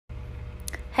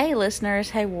Hey listeners,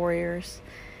 hey warriors.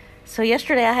 So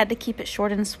yesterday I had to keep it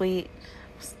short and sweet.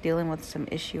 I was dealing with some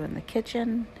issue in the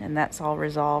kitchen, and that's all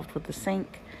resolved with the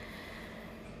sink.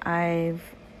 I've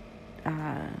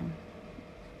uh,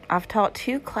 I've taught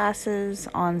 2 classes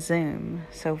on Zoom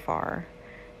so far,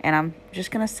 and I'm just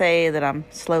gonna say that I'm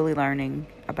slowly learning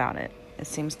about it. It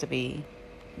seems to be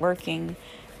working.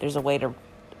 There's a way to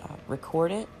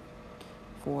record it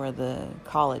for the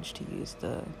college to use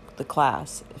the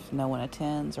class if no one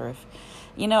attends, or if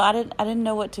I didn't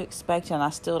know what to expect, and I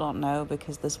still don't know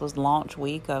because this was launch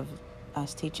week of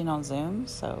us teaching on Zoom.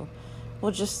 So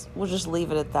we'll just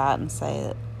leave it at that and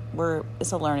say that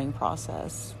it's a learning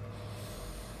process.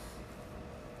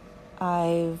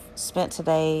 I've spent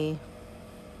today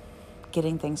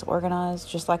getting things organized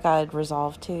just like I had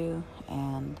resolved to,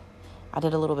 and I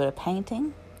did a little bit of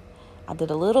painting. I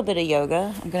did a little bit of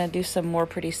yoga. I'm going to do some more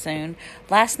pretty soon.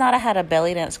 Last night I had a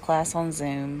belly dance class on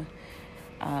Zoom.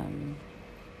 And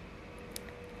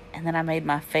then I made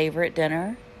my favorite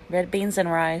dinner, red beans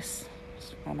and rice.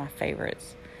 It's one of my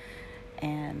favorites.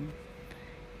 And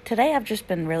today I've just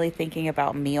been really thinking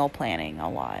about meal planning a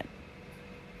lot.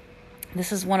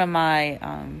 This is one of my,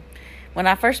 when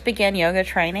I first began yoga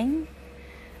training,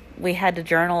 we had to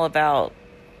journal about,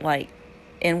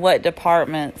 in what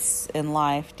departments in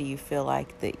life do you feel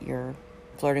like that you're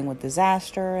flirting with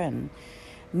disaster? And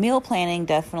meal planning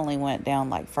definitely went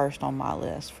down first on my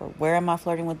list for where am I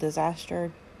flirting with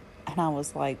disaster? And I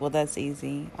was like, well, that's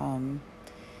easy.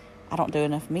 I don't do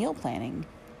enough meal planning.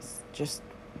 It's just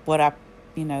what I,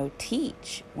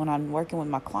 teach when I'm working with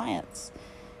my clients,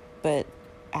 but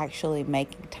actually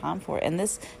making time for it. And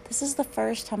this is the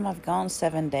first time I've gone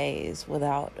 7 days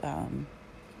without,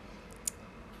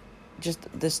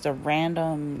 just a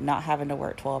random not having to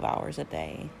work 12 hours a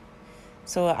day.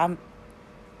 So I'm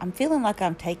feeling like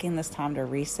I'm taking this time to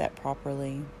reset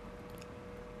properly.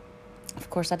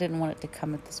 Of course, I didn't want it to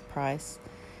come at this price.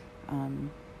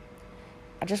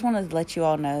 I just wanted to let you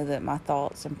all know that my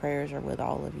thoughts and prayers are with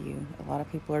all of you. A lot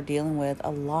of people are dealing with a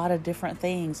lot of different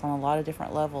things on a lot of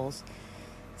different levels.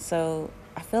 So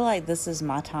I feel like this is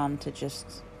my time to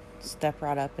just step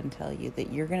right up and tell you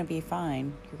that you're going to be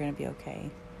fine. You're going to be okay.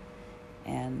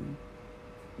 And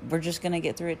we're just going to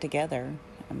get through it together.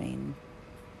 I mean,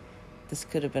 this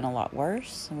could have been a lot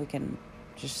worse, and we can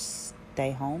just stay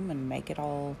home and make it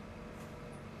all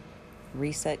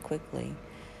reset quickly.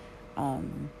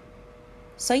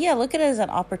 So yeah, look at it as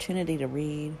an opportunity to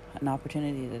read, an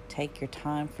opportunity to take your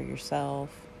time for yourself.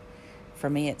 For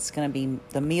me, it's going to be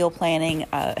the meal planning,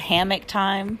 hammock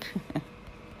time.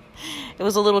 It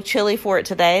was a little chilly for it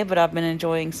today, but I've been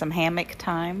enjoying some hammock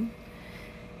time.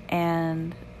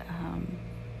 And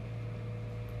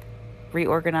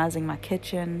reorganizing my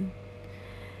kitchen.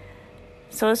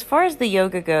 So as far as the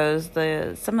yoga goes,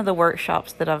 some of the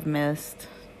workshops that I've missed,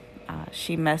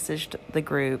 she messaged the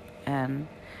group, and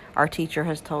our teacher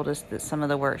has told us that some of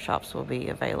the workshops will be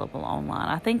available online.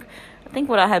 I think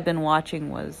what I had been watching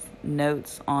was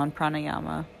notes on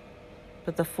pranayama,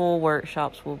 but the full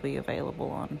workshops will be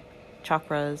available on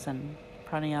chakras and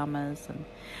pranayamas and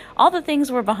all the things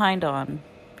we're behind on,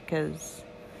 because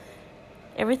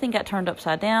everything got turned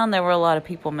upside down. There were a lot of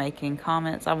people making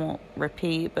comments. I won't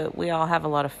repeat, but we all have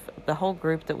the whole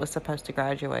group that was supposed to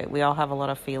graduate, we all have a lot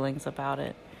of feelings about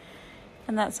it.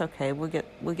 And that's okay. We'll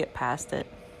get past it.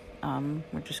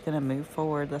 We're just going to move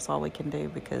forward. That's all we can do,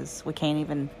 because we can't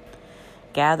even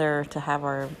gather to have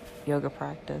our yoga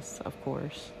practice, of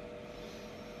course.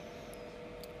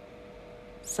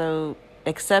 So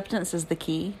acceptance is the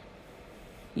key.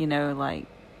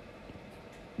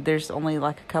 There's only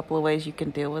a couple of ways you can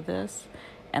deal with this.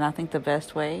 And I think the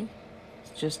best way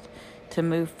is just to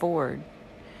move forward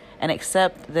and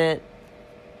accept that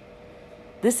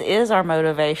this is our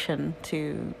motivation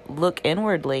to look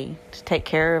inwardly, to take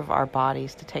care of our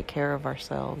bodies, to take care of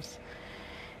ourselves.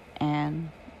 And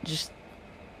just,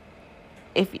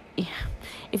 if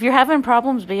you're having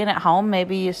problems being at home,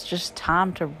 maybe it's just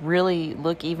time to really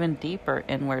look even deeper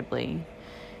inwardly.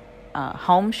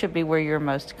 Home should be where you're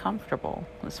most comfortable.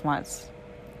 That's why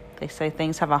they say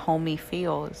things have a homey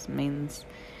feel. It means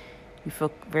you feel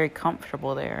very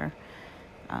comfortable there.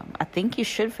 I think you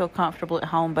should feel comfortable at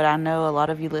home, but I know a lot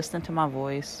of you listen to my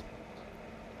voice,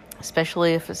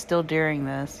 especially if it's still during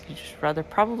this. You just rather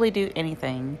probably do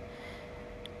anything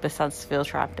besides feel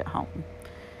trapped at home.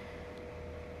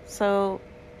 So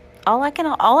all I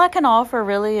can offer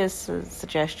really is a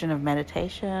suggestion of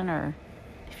meditation, or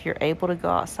if you're able to go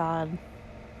outside,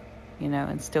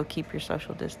 and still keep your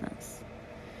social distance.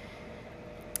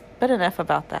 But enough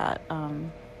about that.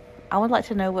 I would like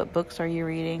to know, what books are you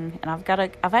reading? And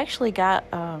I've actually got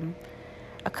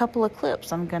a couple of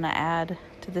clips I'm going to add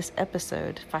to this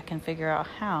episode if I can figure out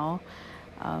how.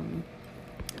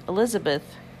 Elizabeth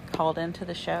called into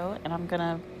the show, and I'm going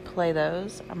to play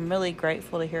those. I'm really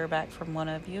grateful to hear back from one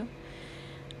of you.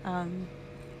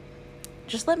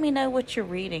 Just let me know what you're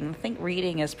reading. I think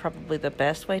reading is probably the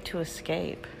best way to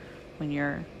escape when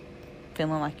you're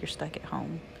feeling like you're stuck at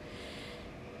home.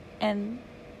 And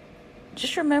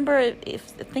just remember, if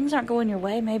things aren't going your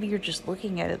way, maybe you're just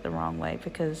looking at it the wrong way,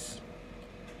 because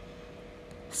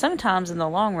sometimes in the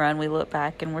long run we look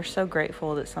back and we're so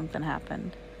grateful that something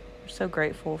happened. We're so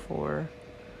grateful for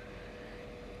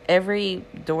every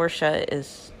door shut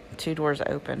is 2 doors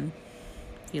open,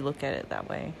 if you look at it that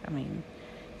way. I mean,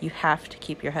 you have to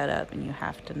keep your head up, and you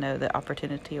have to know that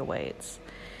opportunity awaits.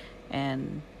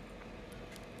 And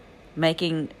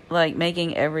making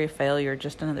every failure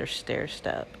just another stair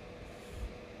step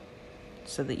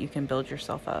so that you can build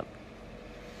yourself up.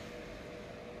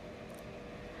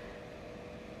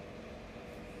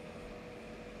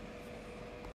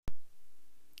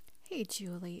 Hey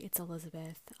Julie, it's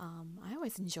Elizabeth. I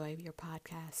always enjoy your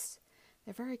podcasts.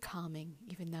 They're very calming,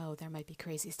 even though there might be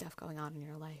crazy stuff going on in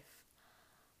your life.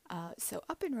 So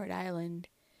up in Rhode Island,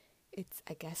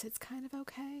 I guess it's kind of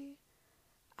okay.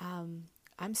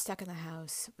 I'm stuck in the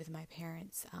house with my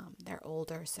parents. They're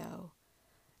older, so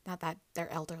not that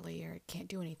they're elderly or can't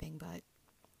do anything, but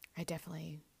I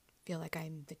definitely feel like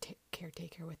I'm the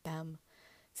caretaker with them,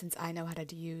 since I know how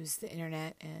to use the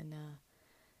internet and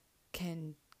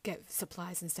can get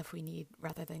supplies and stuff we need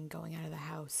rather than going out of the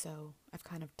house. So I've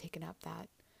kind of taken up that.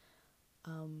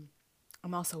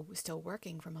 I'm also still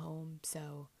working from home,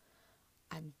 so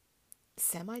I'm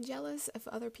semi-jealous of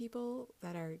other people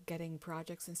that are getting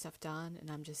projects and stuff done, and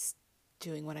I'm just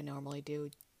doing what I normally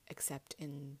do, except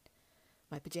in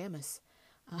my pajamas.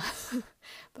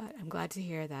 But I'm glad to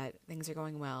hear that things are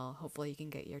going well. Hopefully you can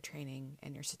get your training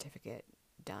and your certificate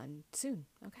done soon.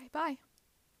 Okay, bye.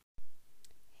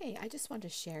 Hey, I just wanted to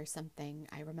share something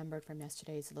I remembered from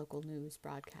yesterday's local news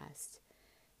broadcast,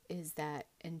 is that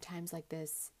in times like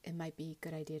this, it might be a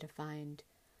good idea to find,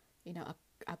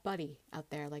 a buddy out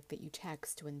there like that you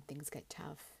text when things get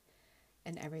tough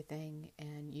and everything,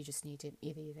 and you just need to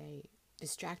either they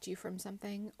distract you from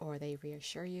something or they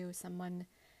reassure you, someone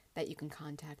that you can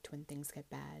contact when things get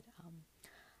bad.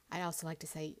 I also like to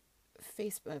say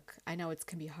Facebook, I know it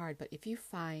can be hard, but if you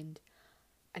find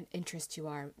an interest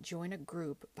join a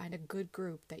group, find a good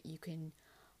group that you can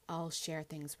all share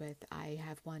things with. I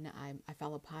have one, I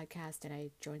follow a podcast and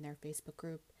I join their Facebook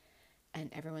group, and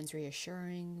everyone's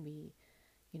reassuring. We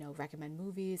recommend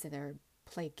movies and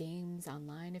play games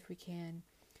online if we can.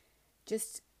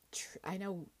 I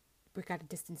know we've got to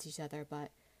distance each other,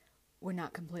 but we're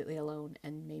not completely alone,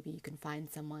 and maybe you can find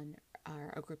someone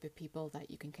or a group of people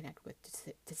that you can connect with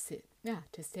to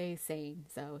stay sane.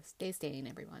 So stay sane,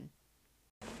 everyone.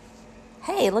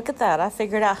 Hey, look at that. I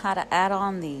figured out how to add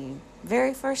on the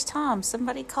very first time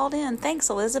somebody called in. Thanks,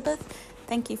 Elizabeth.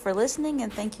 Thank you for listening,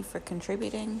 and thank you for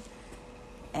contributing.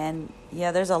 And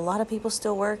yeah, there's a lot of people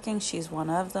still working. She's one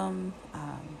of them.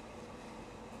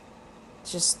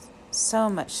 Just so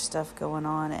much stuff going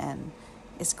on, and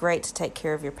it's great to take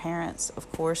care of your parents.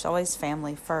 Of course, always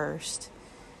family first.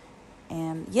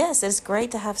 And yes, it's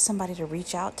great to have somebody to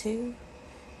reach out to.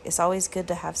 It's always good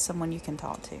to have someone you can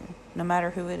talk to, no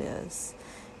matter who it is.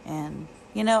 And,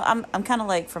 I'm kind of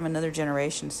like from another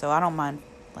generation, so I don't mind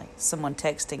like someone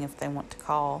texting if they want to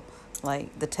call.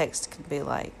 Like the text could be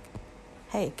like,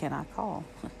 hey, can I call?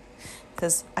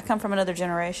 Because I come from another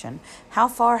generation. How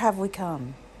far have we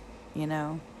come?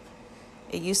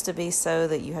 It used to be so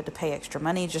that you had to pay extra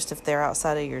money just if they're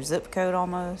outside of your zip code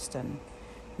almost. And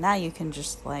now you can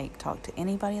just like talk to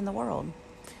anybody in the world.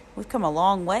 We've come a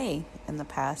long way in the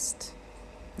past,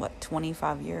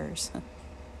 25 years.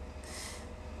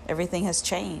 Everything has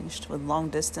changed with long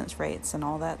distance rates and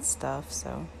all that stuff.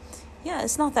 So, yeah,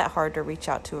 it's not that hard to reach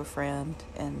out to a friend,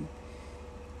 and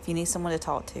if you need someone to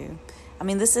talk to. I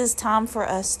mean, this is time for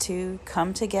us to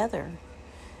come together.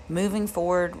 Moving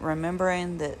forward,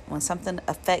 remembering that when something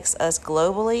affects us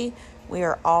globally, we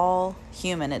are all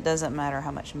human. It doesn't matter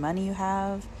how much money you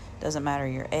have. It doesn't matter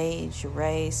your age, your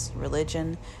race,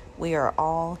 religion. We are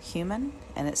all human,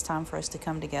 and it's time for us to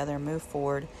come together, move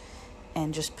forward,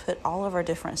 and just put all of our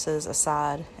differences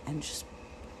aside and just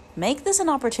make this an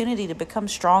opportunity to become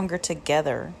stronger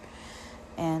together.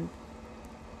 And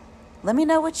let me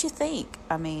know what you think.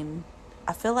 I mean,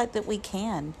 I feel like that we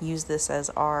can use this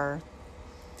as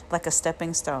like a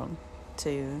stepping stone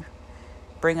to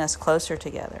bring us closer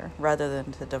together rather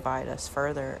than to divide us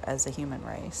further as a human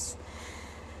race.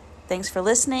 Thanks for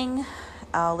listening.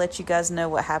 I'll let you guys know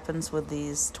what happens with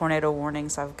these tornado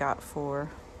warnings I've got for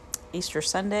Easter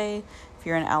Sunday. If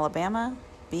you're in Alabama,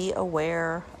 be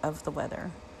aware of the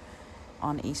weather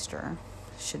on Easter.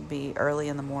 Should be early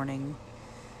in the morning.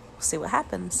 We'll see what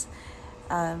happens.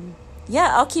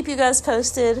 I'll keep you guys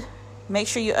posted. Make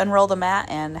sure you unroll the mat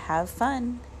and have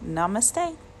fun.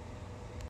 Namaste.